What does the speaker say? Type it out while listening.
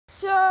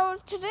So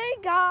today,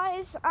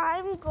 guys,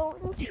 I'm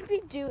going to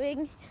be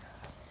doing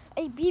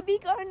a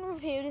BB gun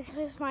review. This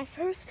is my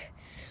first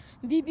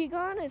BB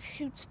gun. It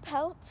shoots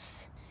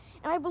pellets,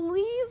 and I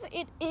believe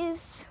it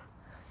is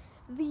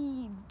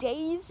the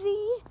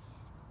Daisy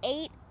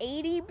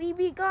 880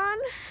 BB gun.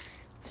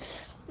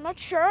 I'm not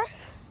sure.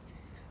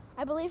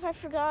 I believe I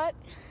forgot.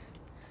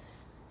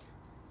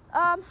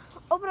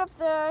 Open up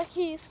the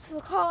keys to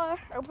the car.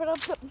 Open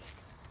up the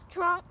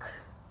trunk.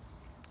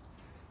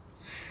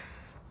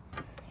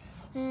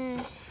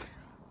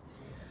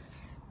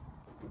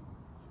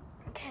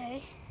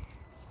 Okay.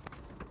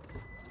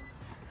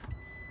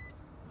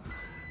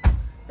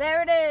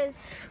 There it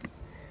is.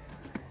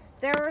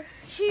 There,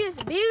 she is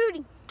a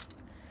beauty.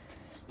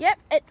 Yep,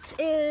 it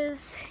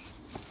is.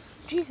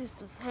 Jesus,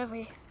 this is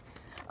heavy.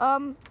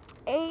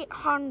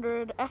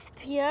 800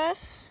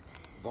 FPS.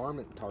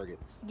 Varmint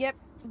targets. Yep,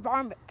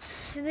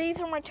 varmints. These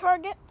are my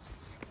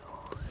targets.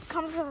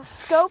 Comes with a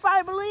scope,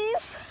 I believe.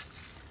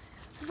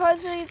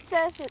 Supposedly it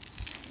says it's.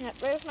 Yep,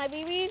 there's my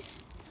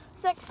BBs.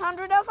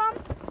 600 of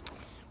them.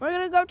 We're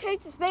gonna go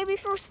take this baby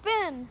for a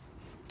spin.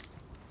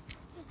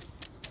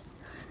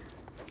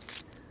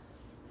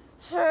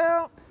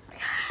 So,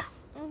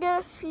 I'm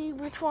gonna see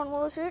which one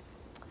was it.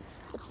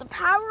 It's the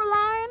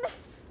Powerline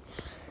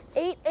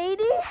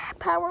 880.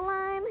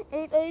 Powerline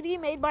 880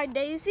 made by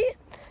Daisy.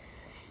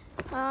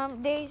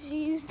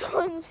 Daisy is the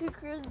ones who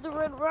created the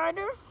Red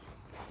Ryder.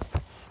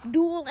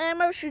 Dual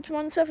ammo, shoots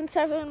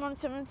 177.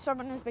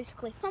 177 is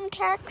basically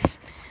thumbtacks,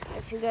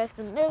 if you guys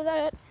didn't know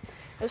that.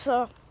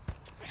 So,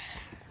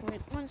 wait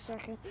 1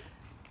 second.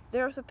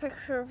 There's a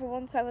picture of a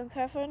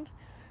 177.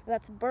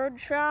 That's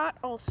birdshot.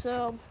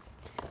 Also,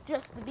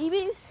 just the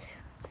BBs.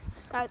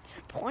 That's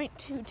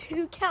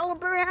 .22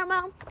 caliber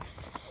ammo.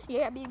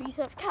 Yeah, BBs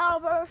have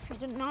caliber, if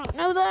you did not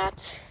know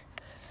that.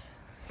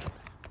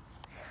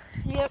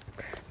 Yep.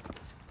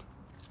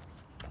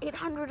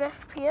 800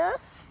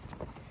 FPS.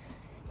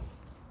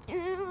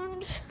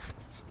 And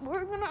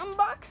we're gonna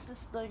unbox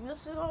this thing.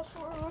 This is also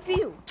a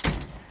review.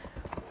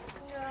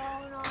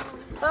 No.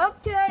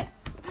 Okay.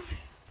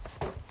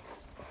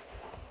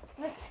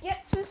 Let's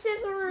get some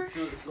scissors.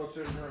 Let's go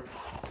upstairs in the room.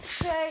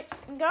 Okay,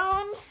 I'm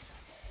going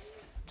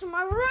to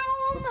my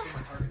room.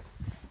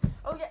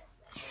 Oh yeah.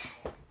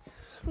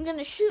 I'm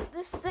gonna shoot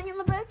this thing in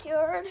the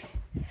backyard.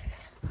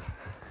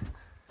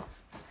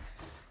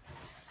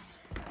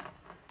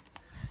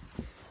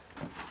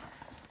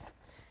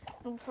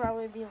 It'll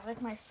probably be like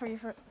my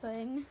favorite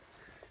thing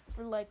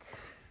for like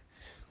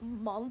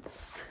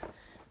months,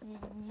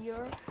 a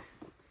year.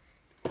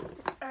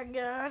 Oh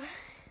god.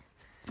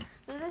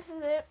 So this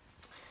is it.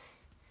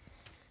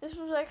 This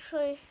was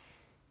actually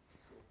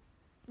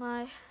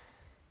my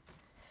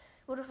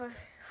one of our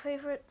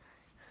favorite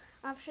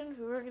options.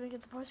 We were gonna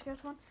get the Boy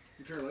Scouts one.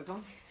 You turn the lights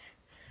on?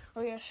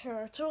 Oh yeah,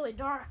 sure. It's really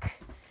dark.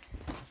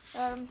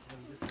 Yeah,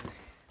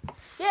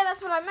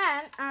 that's what I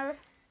meant.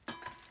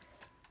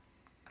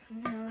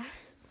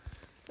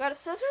 Got a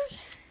scissors?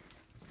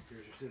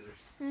 Here's your scissors.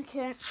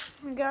 Okay,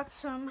 we got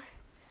some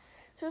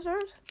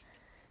scissors.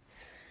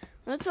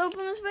 Let's open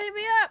this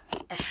baby up.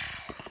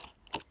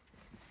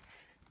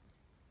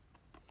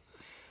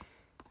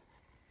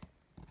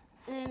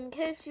 In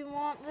case you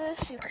want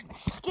this, you can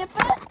skip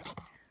it.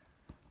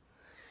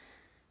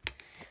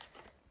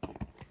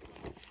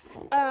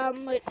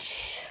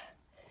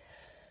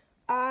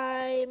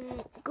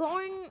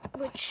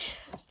 Which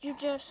you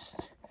just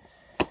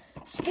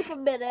skip a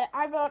minute.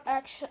 I don't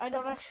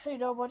actually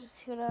know what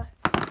it's gonna.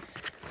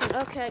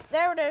 Okay,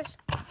 there it is.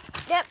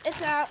 Yep,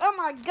 it's out. Oh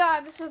my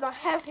god, this is the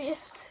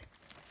heaviest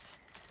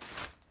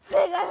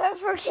thing I've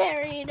ever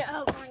carried.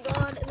 Oh my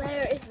god,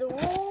 there is the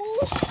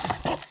rules.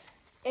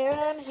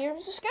 And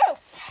here's the scope.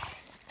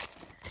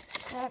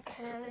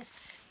 Okay.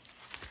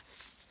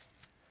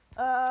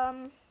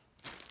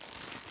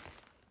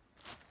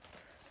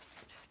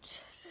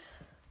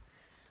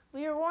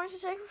 We are going to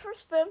take it for a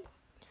spin.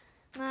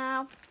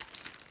 Now,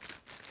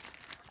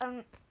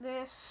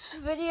 this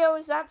video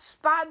is not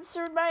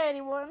sponsored by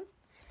anyone.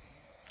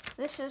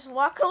 This is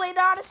luckily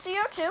not a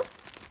CO2.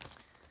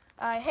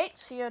 I hate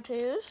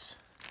CO2s.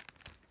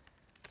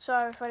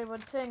 Sorry if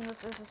anyone's saying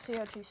this is a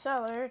CO2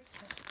 seller. It's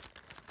just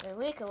they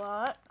leak a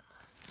lot.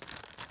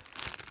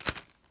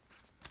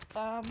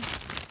 Let's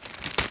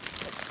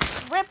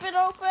rip it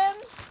open.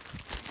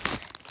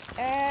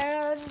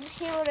 And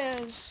here it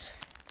is.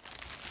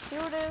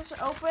 Here it is,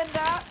 opened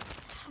up.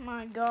 Oh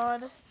my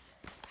god.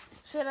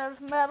 It's made out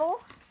of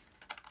metal.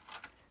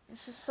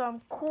 This is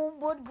some cool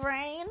wood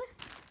grain.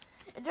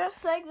 It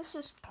just like this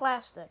is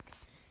plastic.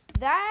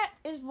 That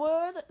is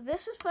wood.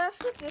 This is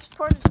plastic. This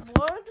part is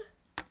wood.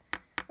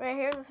 Right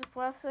here, this is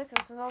plastic.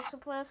 This is also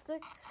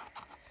plastic.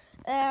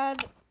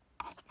 And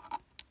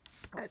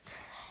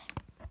let's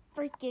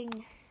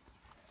freaking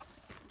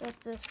get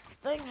this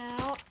thing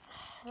out.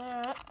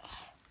 That.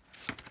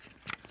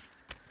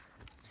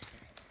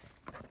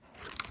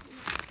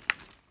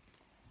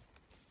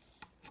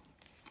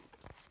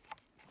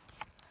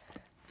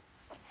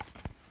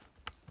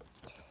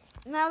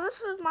 Now this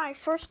is my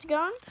first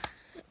gun.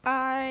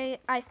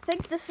 I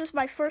think this is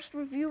my first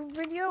review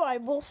video. I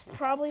will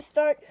probably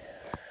start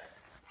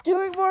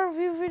doing more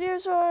review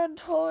videos on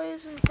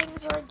toys and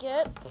things I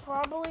get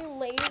probably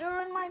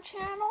later in my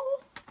channel.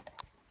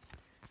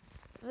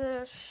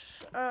 But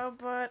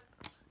I'm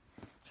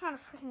trying to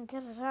freaking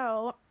get it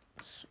out.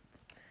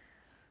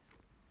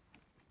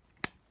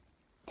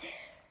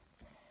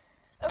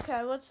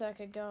 Okay, 1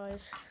 second, guys.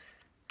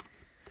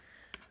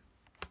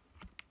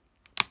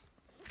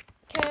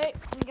 Okay,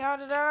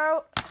 got it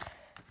out.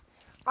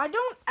 I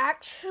don't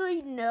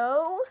actually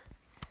know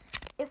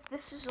if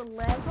this is a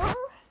Lego.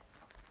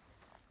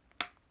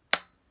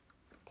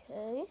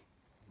 Okay. You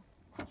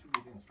should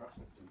read the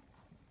instructions, dude.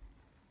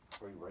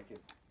 Before you break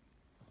it.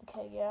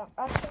 Okay, yeah.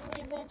 I should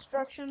read the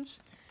instructions.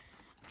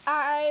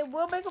 I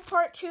will make a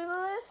part 2 of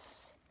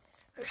this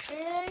for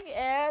shooting,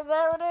 and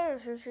there it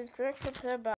is. It's instructions about.